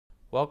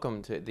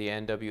Welcome to the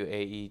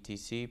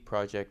NWAETC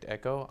Project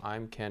Echo.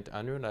 I'm Kent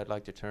Unruh. I'd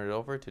like to turn it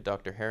over to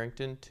Dr.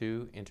 Harrington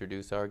to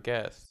introduce our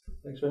guest.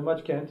 Thanks very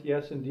much, Kent.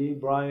 Yes, indeed,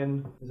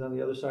 Brian is on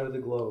the other side of the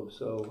globe,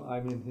 so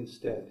I'm in his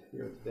stead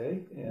here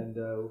today. And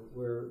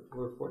we're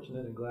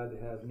fortunate and glad to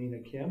have Nina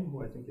Kim,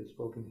 who I think has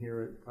spoken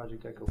here at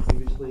Project Echo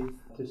previously,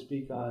 to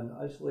speak on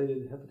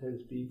isolated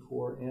hepatitis B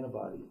core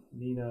antibody.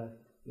 Nina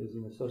is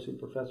an associate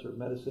professor of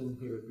medicine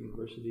here at the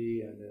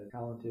university and a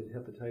talented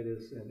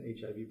hepatitis and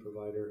HIV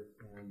provider.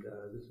 And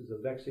this is a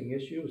vexing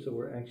issue, so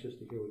we're anxious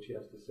to hear what she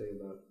has to say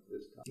about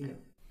this topic.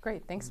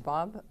 Great, thanks,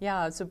 Bob.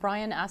 Yeah, so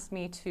Brian asked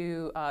me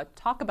to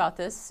talk about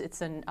this.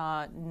 It's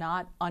a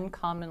not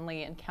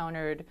uncommonly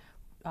encountered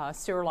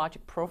serologic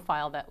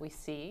profile that we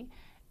see,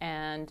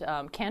 and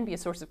can be a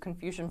source of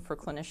confusion for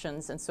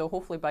clinicians. And so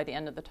hopefully by the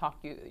end of the talk,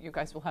 you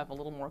guys will have a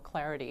little more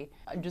clarity.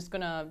 I'm just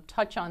going to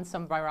touch on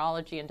some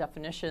virology and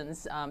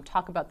definitions,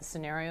 talk about the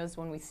scenarios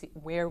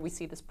where we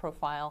see this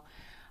profile,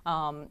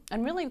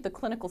 and really the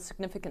clinical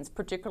significance,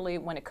 particularly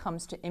when it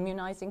comes to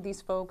immunizing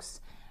these folks.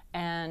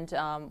 And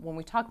when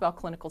we talk about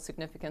clinical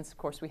significance, of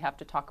course, we have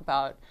to talk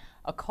about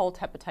occult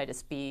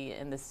hepatitis B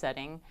in this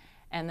setting.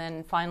 And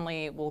then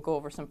finally, we'll go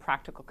over some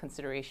practical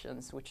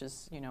considerations, which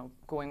is,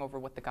 going over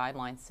what the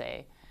guidelines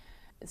say.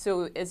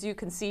 So as you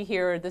can see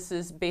here, this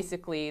is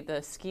basically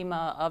the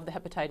schema of the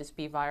hepatitis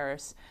B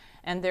virus.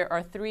 And there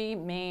are three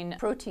main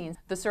proteins.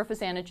 The surface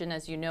antigen,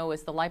 as you know,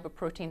 is the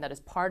lipoprotein that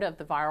is part of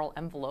the viral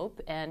envelope,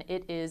 and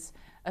it is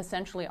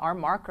essentially our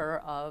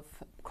marker of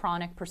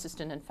chronic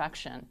persistent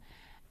infection.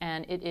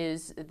 And it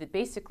is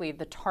basically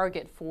the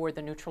target for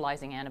the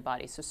neutralizing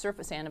antibody. So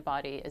surface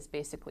antibody is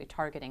basically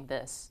targeting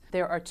this.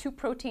 There are two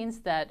proteins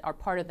that are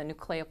part of the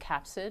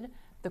nucleocapsid,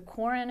 the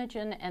core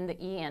antigen and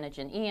the E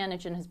antigen. E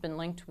antigen has been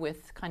linked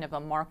with kind of a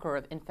marker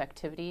of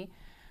infectivity.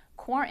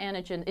 Core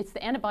antigen, it's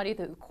the antibody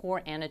to the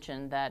core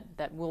antigen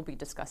that we'll be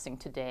discussing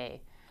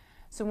today.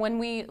 So when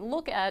we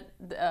look at,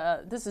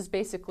 this is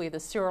basically the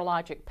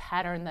serologic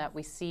pattern that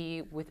we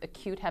see with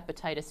acute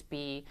hepatitis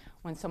B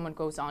when someone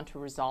goes on to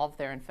resolve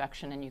their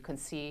infection, and you can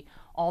see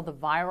all the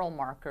viral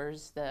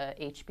markers, the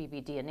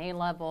HBV DNA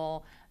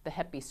level, the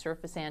Hep B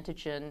surface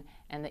antigen,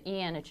 and the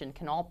E antigen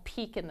can all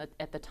peak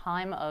at the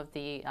time of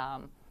the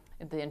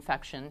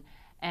infection,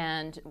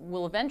 and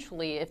will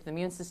eventually, if the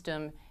immune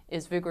system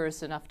is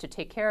vigorous enough to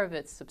take care of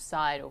it,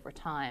 subside over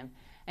time.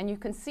 And you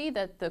can see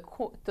that the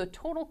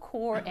total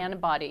core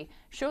antibody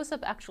shows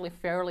up actually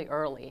fairly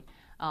early,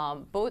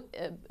 both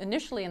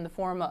initially in the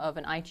form of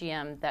an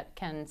IgM that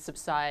can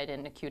subside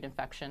in acute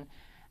infection,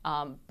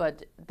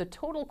 but the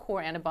total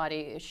core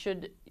antibody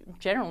should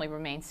generally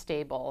remain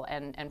stable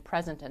and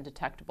present and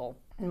detectable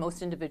in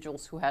most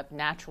individuals who have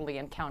naturally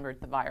encountered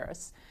the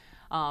virus.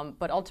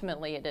 But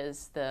ultimately it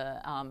is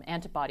the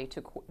antibody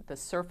to the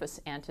surface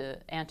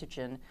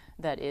antigen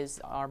that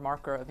is our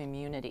marker of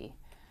immunity.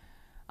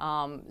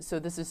 So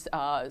this is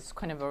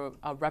kind of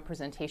a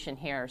representation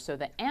here. So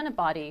the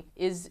antibody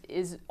is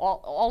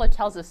all it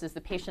tells us is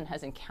the patient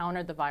has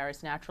encountered the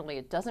virus naturally.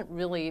 It doesn't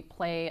really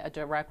play a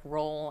direct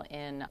role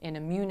in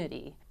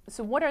immunity.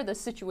 So what are the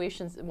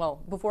situations?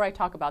 Well, before I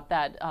talk about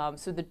that,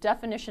 so the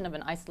definition of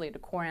an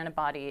isolated core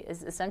antibody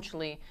is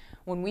essentially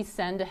when we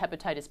send a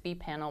hepatitis B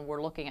panel,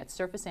 we're looking at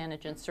surface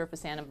antigen,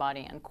 surface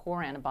antibody, and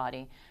core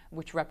antibody,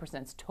 which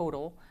represents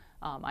total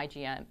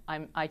IgM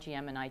and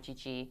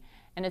IgG.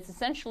 And it's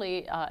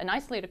essentially an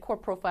isolated core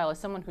profile is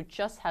someone who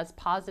just has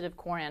positive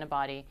core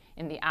antibody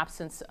in the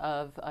absence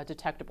of a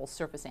detectable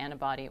surface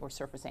antibody or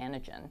surface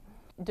antigen.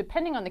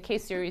 Depending on the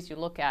case series you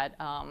look at,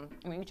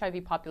 in the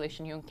HIV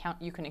population, you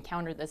can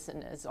encounter this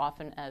in as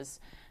often as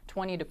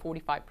 20 to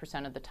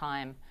 45% of the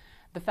time.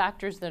 The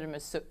factors that are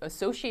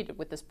associated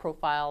with this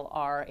profile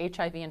are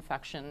HIV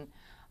infection,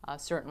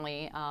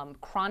 certainly,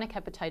 chronic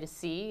hepatitis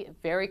C,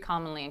 very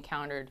commonly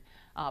encountered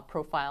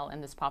profile in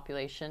this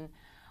population.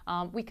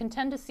 We can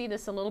tend to see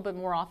this a little bit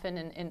more often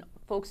in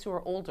folks who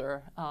are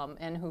older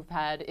and who've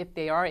had, if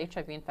they are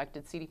HIV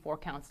infected,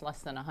 CD4 counts less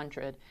than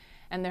 100.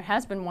 And there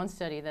has been one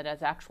study that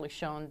has actually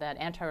shown that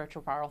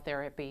antiretroviral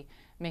therapy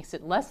makes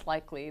it less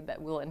likely that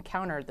we'll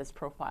encounter this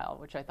profile,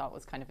 which I thought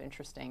was kind of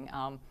interesting.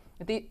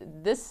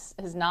 This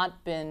has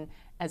not been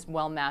as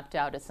well mapped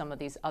out as some of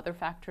these other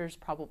factors,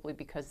 probably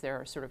because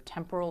there are sort of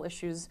temporal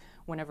issues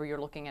whenever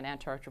you're looking at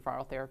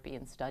antiretroviral therapy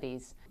in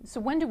studies. So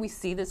when do we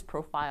see this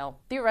profile?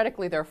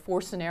 Theoretically, there are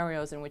four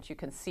scenarios in which you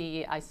can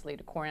see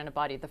isolated core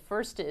antibody. The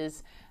first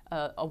is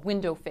a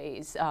window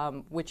phase,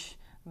 which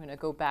I'm going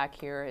to go back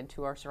here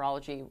into our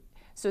serology.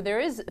 So there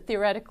is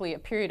theoretically a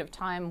period of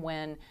time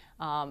when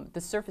the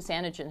surface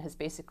antigen has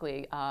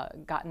basically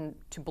gotten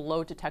to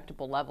below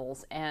detectable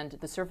levels, and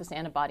the surface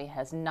antibody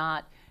has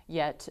not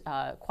yet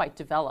quite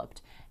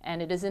developed.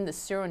 And it is in the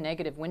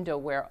seronegative window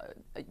where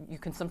you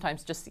can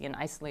sometimes just see an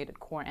isolated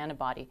core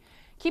antibody.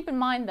 Keep in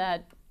mind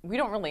that we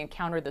don't really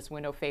encounter this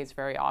window phase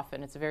very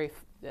often. It's a very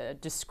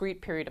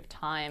discrete period of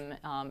time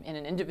in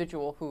an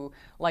individual who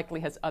likely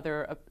has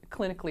other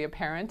clinically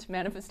apparent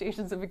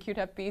manifestations of acute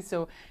Hep B.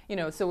 So,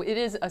 so it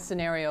is a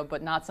scenario,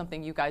 but not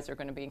something you guys are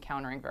going to be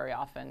encountering very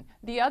often.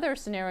 The other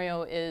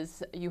scenario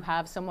is you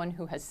have someone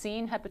who has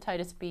seen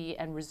hepatitis B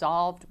and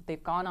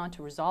they've gone on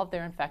to resolve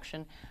their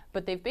infection,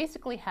 but they've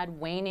basically had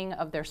waning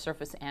of their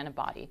surface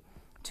antibody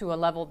to a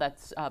level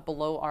that's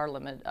below our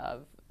limit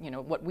of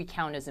what we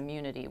count as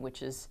immunity,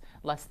 which is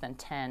less than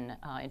 10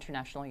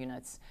 international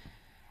units.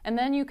 And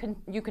then you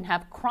can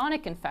have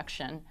chronic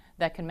infection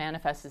that can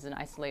manifest as an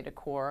isolated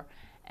core.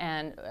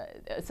 And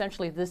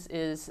essentially this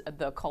is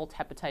the occult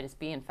hepatitis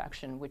B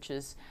infection, which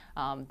is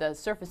the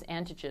surface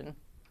antigen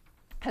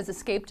has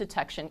escaped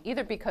detection,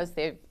 either because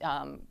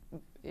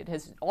it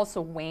has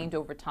also waned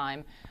over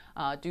time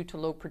due to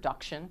low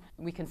production.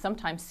 We can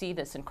sometimes see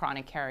this in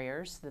chronic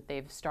carriers, that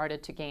they've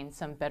started to gain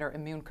some better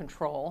immune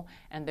control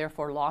and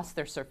therefore lost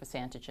their surface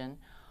antigen.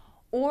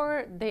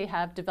 Or they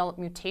have developed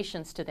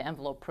mutations to the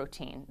envelope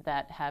protein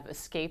that have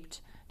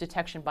escaped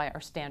detection by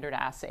our standard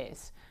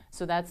assays.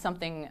 So that's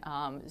something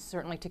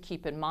certainly to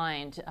keep in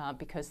mind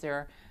because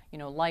they're,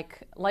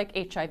 like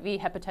HIV,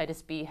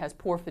 hepatitis B has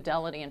poor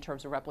fidelity in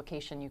terms of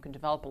replication. You can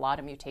develop a lot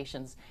of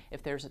mutations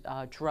if there's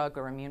drug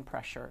or immune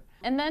pressure.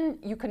 And then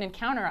you can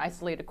encounter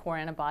isolated core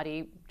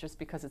antibody just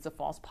because it's a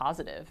false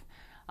positive.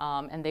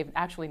 And they've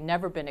actually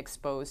never been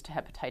exposed to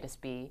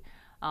hepatitis B.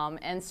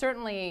 And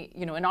certainly,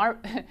 in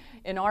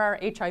our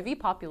HIV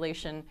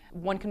population,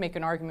 one can make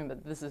an argument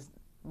that this is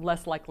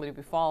less likely to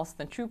be false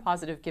than true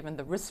positive given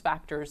the risk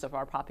factors of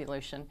our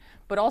population.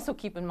 But also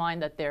keep in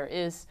mind that there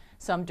is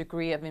some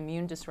degree of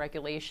immune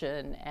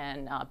dysregulation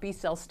and B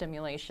cell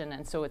stimulation,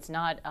 and so it's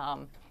not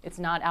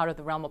out of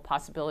the realm of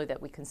possibility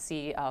that we can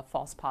see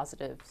false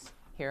positives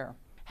here.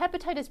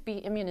 Hepatitis B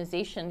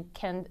immunization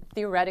can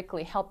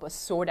theoretically help us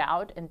sort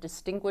out and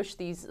distinguish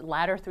these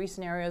latter three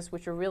scenarios,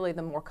 which are really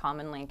the more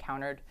commonly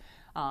encountered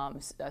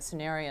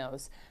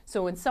scenarios.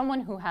 So in someone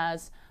who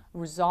has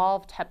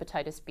resolved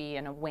hepatitis B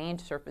and a waned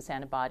surface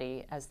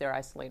antibody as their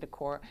isolated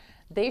core,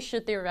 they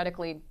should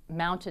theoretically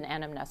mount an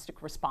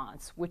anamnestic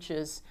response, which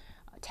is,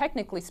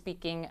 technically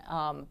speaking,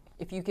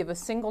 if you give a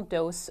single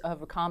dose of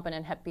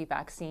recombinant Hep B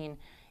vaccine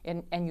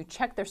and you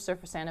check their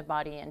surface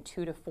antibody in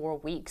 2 to 4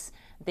 weeks,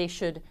 they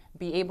should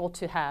be able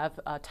to have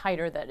a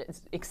titer that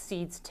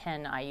exceeds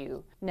 10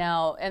 IU.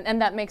 Now, and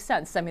that makes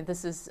sense. I mean,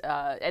 this is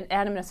an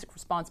anamnestic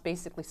response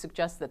basically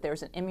suggests that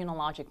there's an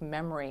immunologic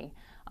memory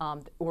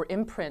or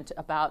imprint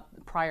about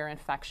prior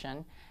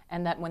infection,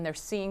 and that when they're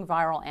seeing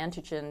viral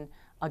antigen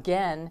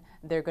again,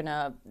 they're going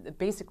to,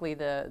 basically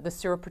the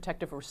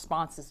seroprotective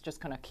response is just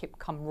going to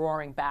come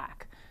roaring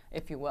back,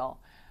 if you will.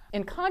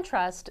 In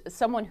contrast,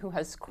 someone who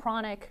has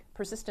chronic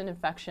persistent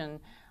infection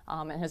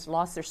and has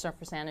lost their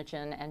surface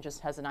antigen and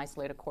just has an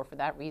isolated core for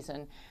that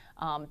reason,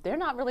 they're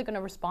not really going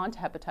to respond to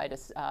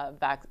hepatitis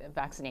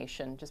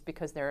vaccination just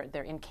because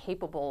they're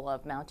incapable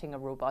of mounting a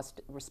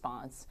robust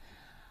response.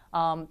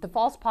 The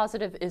false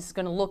positive is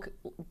going to look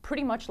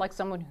pretty much like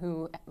someone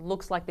who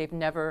looks like they've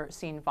never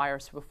seen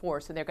virus before,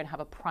 so they're going to have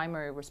a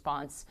primary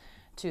response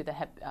to the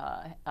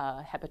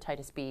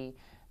hepatitis B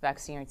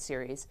vaccine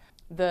series.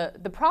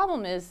 The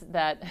problem is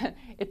that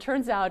it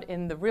turns out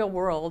in the real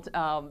world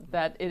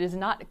that it is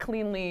not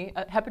cleanly,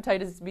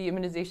 hepatitis B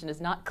immunization is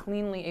not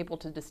cleanly able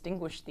to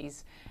distinguish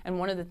these. And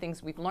one of the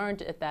things we've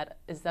learned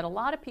is that a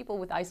lot of people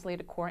with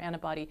isolated core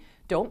antibody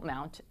don't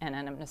mount an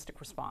anamnestic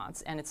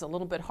response, and it's a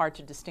little bit hard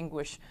to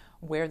distinguish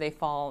where they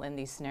fall in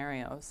these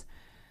scenarios.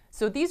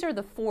 So these are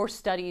the 4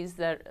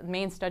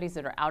 main studies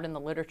that are out in the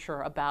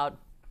literature about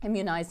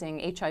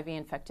immunizing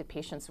HIV-infected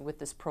patients with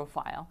this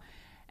profile.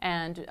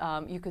 And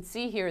you could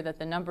see here that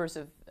the numbers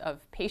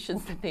of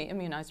patients that they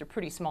immunize are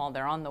pretty small.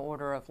 They're on the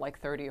order of like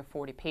 30 or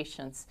 40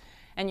 patients.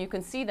 And you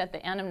can see that the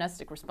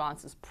anamnestic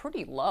response is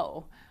pretty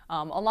low,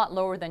 a lot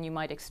lower than you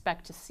might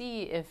expect to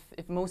see if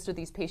most of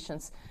these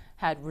patients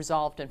had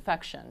resolved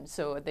infection.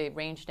 So they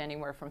ranged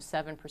anywhere from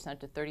 7%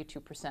 to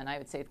 32%. I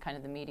would say kind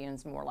of the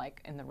median's more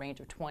like in the range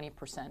of 20%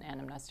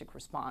 anamnestic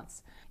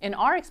response. In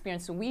our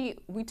experience, we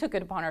took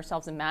it upon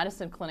ourselves in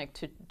Madison Clinic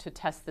to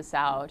test this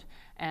out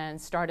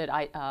and started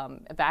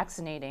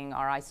vaccinating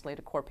our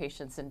isolated core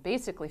patients, and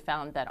basically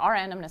found that our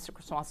anamnestic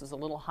response was a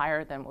little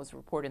higher than was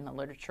reported in the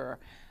literature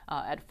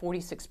at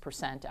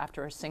 46%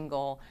 after a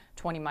single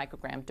 20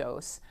 microgram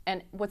dose.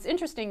 And what's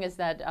interesting is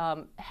that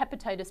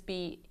hepatitis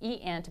B E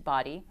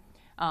antibody,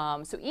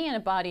 so E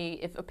antibody,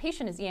 if a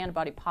patient is E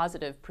antibody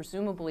positive,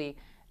 presumably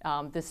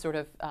this sort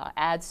of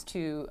adds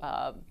to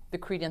the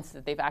credence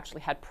that they've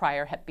actually had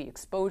prior Hep B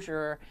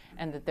exposure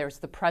and that there's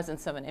the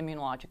presence of an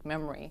immunologic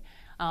memory.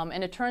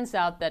 And it turns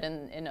out that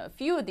in a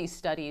few of these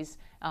studies,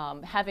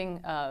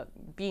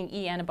 being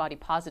E antibody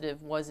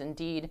positive was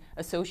indeed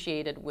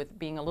associated with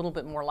being a little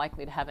bit more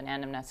likely to have an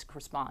anamnestic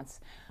response.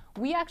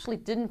 We actually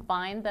didn't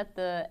find that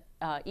the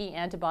E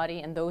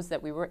antibody and those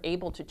that we were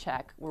able to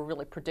check were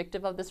really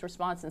predictive of this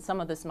response, and some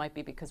of this might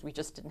be because we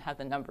just didn't have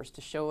the numbers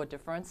to show a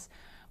difference.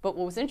 But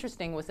what was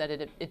interesting was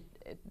that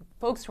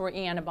folks who were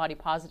E antibody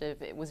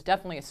positive, it was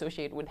definitely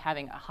associated with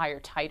having a higher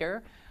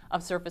titer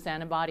of surface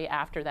antibody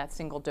after that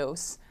single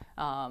dose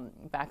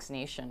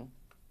vaccination.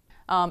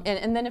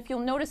 And then if you'll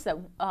notice that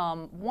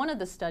one of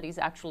the studies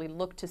actually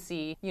looked to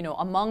see,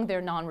 among their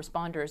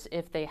non-responders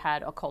if they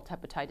had occult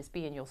hepatitis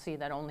B, and you'll see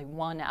that only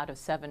 1 out of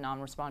 7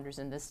 non-responders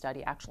in this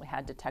study actually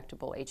had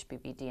detectable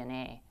HBV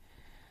DNA.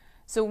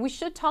 So we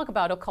should talk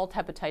about occult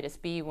hepatitis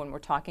B when we're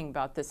talking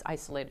about this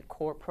isolated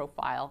core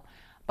profile.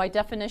 By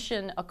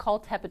definition,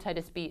 occult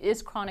hepatitis B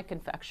is chronic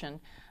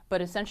infection,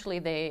 but essentially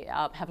they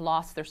have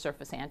lost their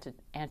surface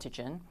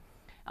antigen.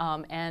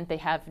 And they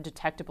have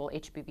detectable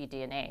HBV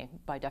DNA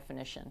by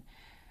definition.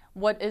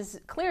 What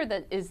is clear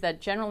is that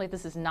generally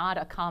this is not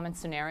a common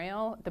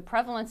scenario. The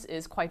prevalence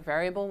is quite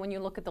variable when you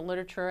look at the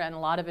literature, and a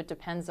lot of it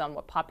depends on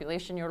what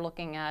population you're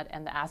looking at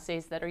and the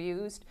assays that are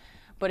used.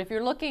 But if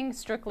you're looking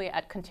strictly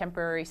at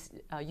contemporary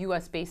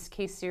US-based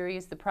case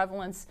series, the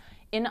prevalence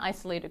in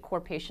isolated core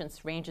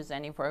patients ranges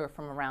anywhere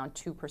from around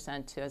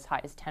 2% to as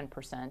high as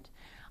 10%.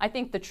 I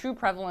think the true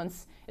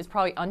prevalence is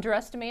probably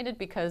underestimated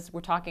because we're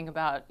talking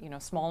about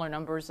smaller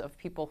numbers of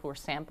people who are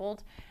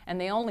sampled,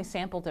 and they only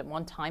sampled at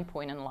one time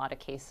point in a lot of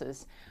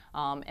cases,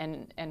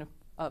 and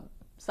a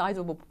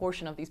sizable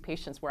portion of these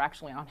patients were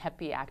actually on Hep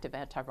B active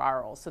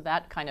antivirals. So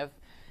that kind of,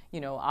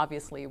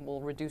 obviously will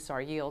reduce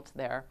our yield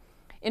there.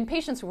 In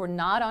patients who were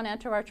not on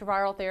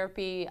antiretroviral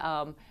therapy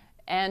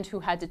and who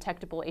had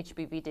detectable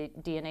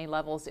HBV DNA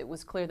levels, it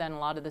was clear that in a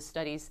lot of the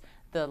studies,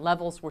 the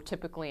levels were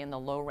typically in the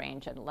low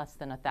range at less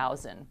than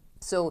 1,000.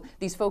 So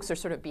these folks are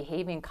sort of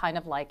behaving kind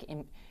of like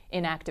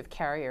inactive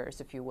carriers,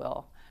 if you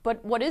will.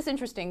 But what is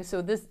interesting,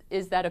 this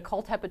is that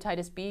occult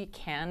hepatitis B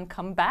can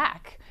come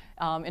back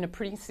in a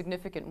pretty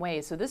significant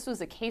way. So this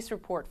was a case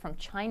report from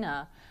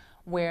China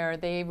where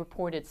they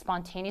reported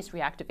spontaneous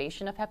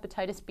reactivation of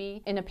hepatitis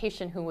B in a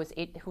patient who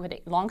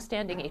had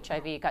long-standing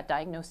HIV, got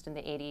diagnosed in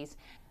the 80s,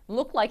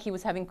 looked like he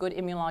was having good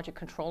immunologic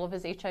control of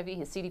his HIV.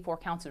 His CD4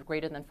 counts were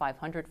greater than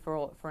 500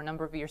 for a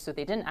number of years, so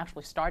they didn't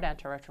actually start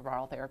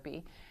antiretroviral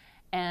therapy.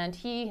 And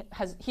he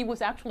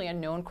was actually a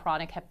known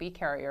chronic Hep B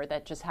carrier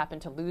that just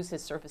happened to lose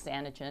his surface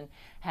antigen,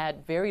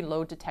 had very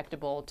low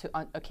detectable to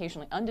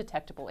occasionally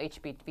undetectable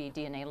HBV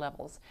DNA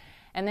levels.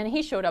 And then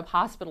he showed up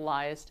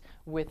hospitalized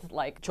with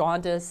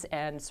jaundice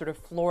and sort of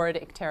florid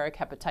icteric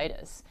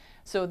hepatitis.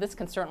 So this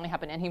can certainly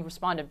happen, and he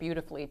responded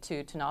beautifully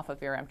to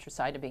tenofovir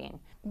emtricitabine.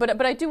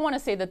 But I do want to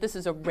say that this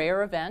is a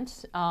rare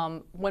event.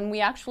 When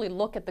we actually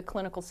look at the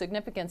clinical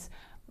significance,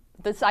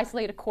 this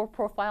isolated core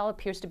profile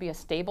appears to be a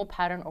stable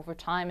pattern over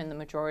time in the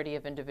majority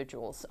of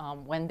individuals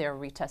when they're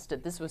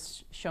retested. This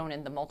was shown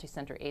in the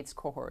multicenter AIDS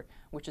cohort,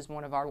 which is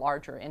one of our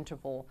larger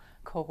interval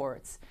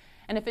cohorts.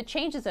 And if it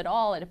changes at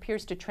all, it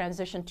appears to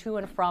transition to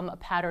and from a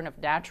pattern of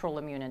natural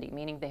immunity,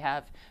 meaning they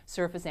have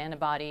surface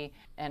antibody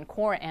and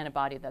core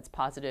antibody that's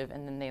positive,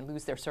 and then they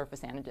lose their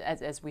surface antigen,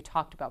 as we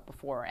talked about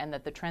before, and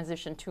that the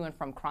transition to and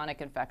from chronic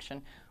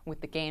infection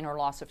with the gain or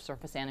loss of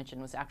surface antigen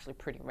was actually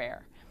pretty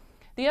rare.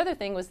 The other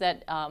thing was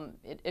that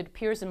it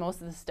appears in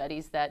most of the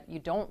studies that you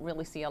don't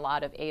really see a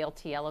lot of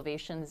ALT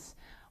elevations,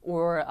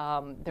 or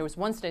there was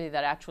one study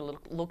that actually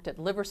looked at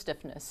liver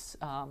stiffness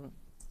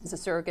as a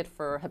surrogate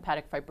for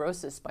hepatic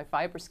fibrosis by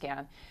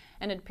FibroScan.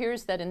 And it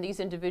appears that in these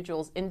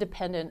individuals,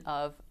 independent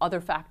of other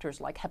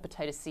factors like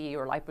hepatitis C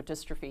or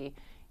lipodystrophy,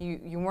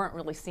 you weren't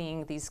really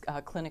seeing these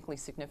clinically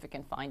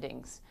significant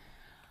findings.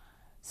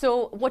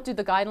 So what do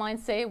the guidelines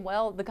say?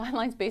 Well, the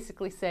guidelines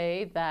basically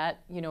say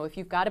that, if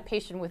you've got a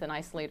patient with an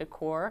isolated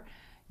core,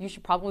 you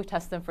should probably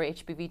test them for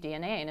HBV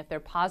DNA. And if they're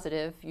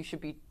positive, you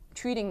should be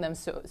treating them,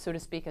 so to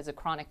speak, as a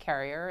chronic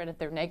carrier. And if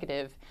they're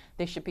negative,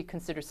 they should be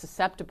considered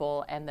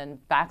susceptible and then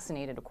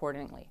vaccinated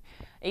accordingly.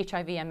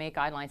 HIV-MA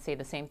guidelines say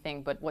the same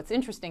thing, but what's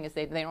interesting is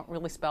they don't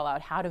really spell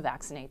out how to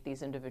vaccinate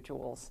these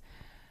individuals.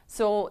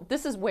 So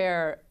this is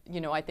where,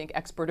 I think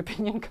expert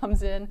opinion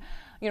comes in.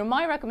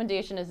 My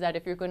recommendation is that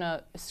if you're going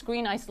to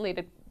screen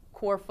isolated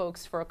core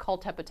folks for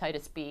occult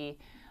hepatitis B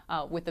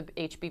with the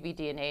HBV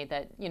DNA,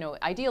 that,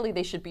 ideally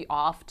they should be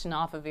off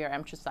tenofovir,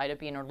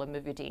 emtricitabine, or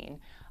lamivudine.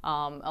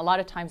 A lot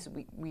of times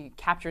we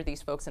capture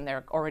these folks and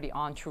they're already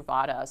on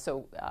Truvada,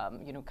 so,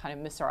 kind of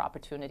miss our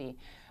opportunity.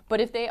 But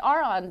if they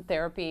are on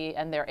therapy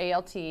and their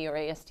ALT or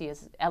AST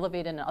is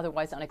elevated and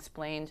otherwise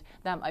unexplained,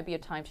 that might be a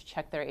time to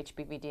check their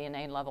HBV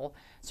DNA level.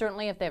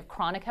 Certainly if they have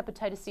chronic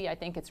hepatitis C, I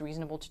think it's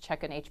reasonable to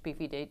check an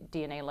HBV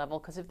DNA level,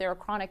 because if they're a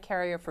chronic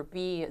carrier for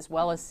B as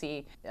well as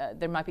C,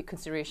 there might be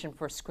consideration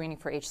for screening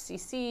for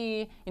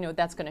HCC.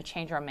 That's going to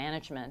change our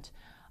management.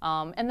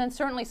 And then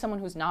certainly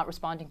someone who's not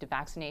responding to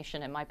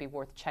vaccination, it might be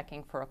worth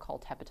checking for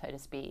occult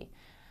hepatitis B.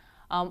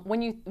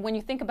 When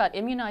you think about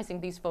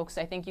immunizing these folks,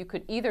 I think you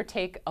could either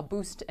take a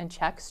boost and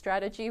check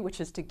strategy, which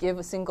is to give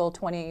a single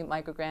 20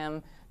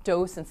 microgram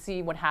dose and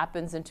see what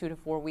happens in 2 to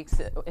 4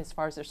 weeks as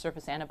far as their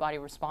surface antibody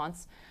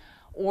response.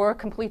 or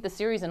complete the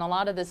series. And a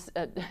lot of this,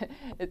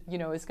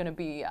 is going to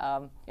be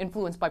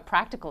influenced by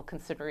practical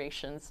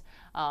considerations.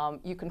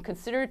 You can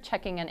consider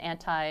checking an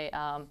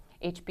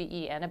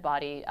anti-HBe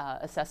antibody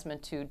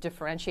assessment to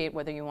differentiate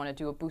whether you want to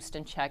do a boost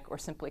and check or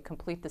simply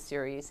complete the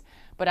series.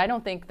 But I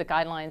don't think the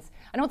guidelines,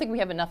 I don't think we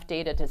have enough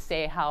data to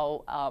say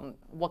how,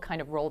 what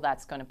kind of role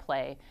that's going to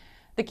play.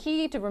 The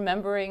key to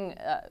remembering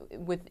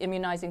with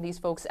immunizing these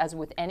folks, as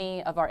with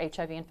any of our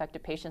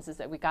HIV-infected patients, is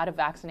that we got to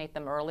vaccinate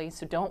them early.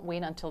 So don't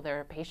wait until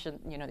their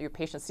patient, your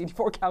patient's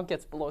CD4 count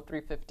gets below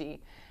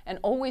 350, and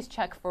always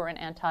check for an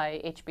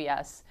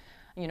anti-HBs,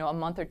 a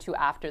month or two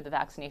after the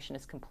vaccination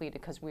is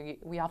completed, because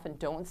we often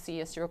don't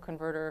see a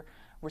seroconverter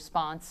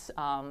response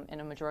in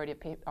a majority of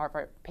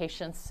our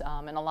patients,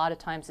 and a lot of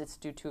times it's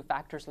due to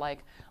factors like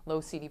low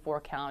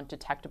CD4 count,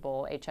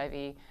 detectable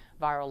HIV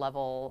viral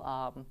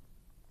level,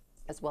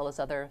 as well as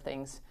other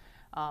things.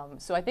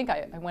 So I think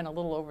I went a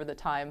little over the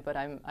time, but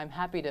I'm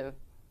happy to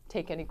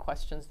take any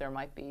questions there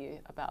might be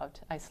about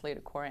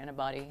isolated core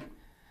antibody